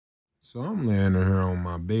So I'm laying here on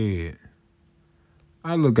my bed.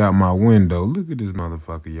 I look out my window. Look at this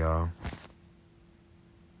motherfucker, y'all.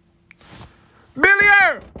 Billy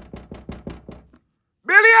Earl!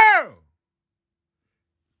 Billy Earl!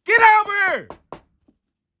 Get over here!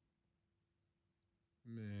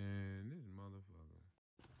 Man, this motherfucker.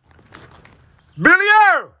 Billy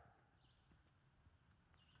Earl!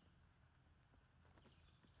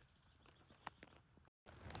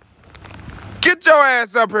 Get your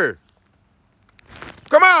ass up here.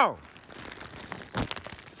 Come on.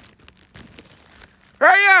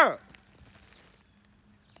 Hurry up.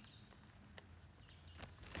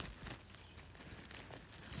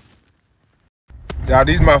 Y'all,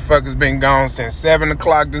 these motherfuckers been gone since 7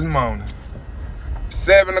 o'clock this morning.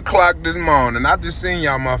 7 o'clock this morning. I just seen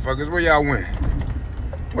y'all motherfuckers. Where y'all went?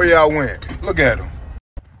 Where y'all went? Look at them.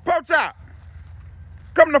 Pork chop.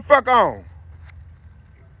 Come the fuck on.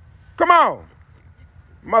 Come on.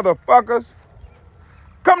 Motherfuckers.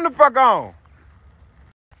 Come the fuck on.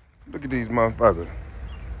 Look at these motherfuckers.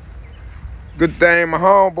 Good thing my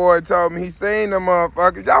homeboy told me he seen them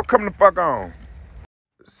motherfuckers. Y'all come the fuck on.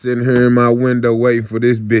 Sitting here in my window waiting for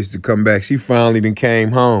this bitch to come back. She finally done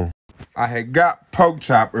came home. I had got Pork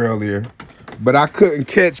Chop earlier, but I couldn't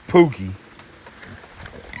catch Pookie.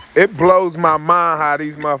 It blows my mind how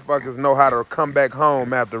these motherfuckers know how to come back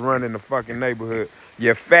home after running the fucking neighborhood.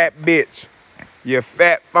 You fat bitch. You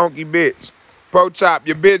fat funky bitch. Pork Chop,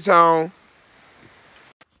 your bitch home.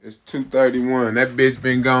 It's 2:31. That bitch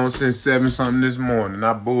been gone since 7 something this morning.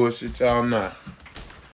 I bullshit y'all now.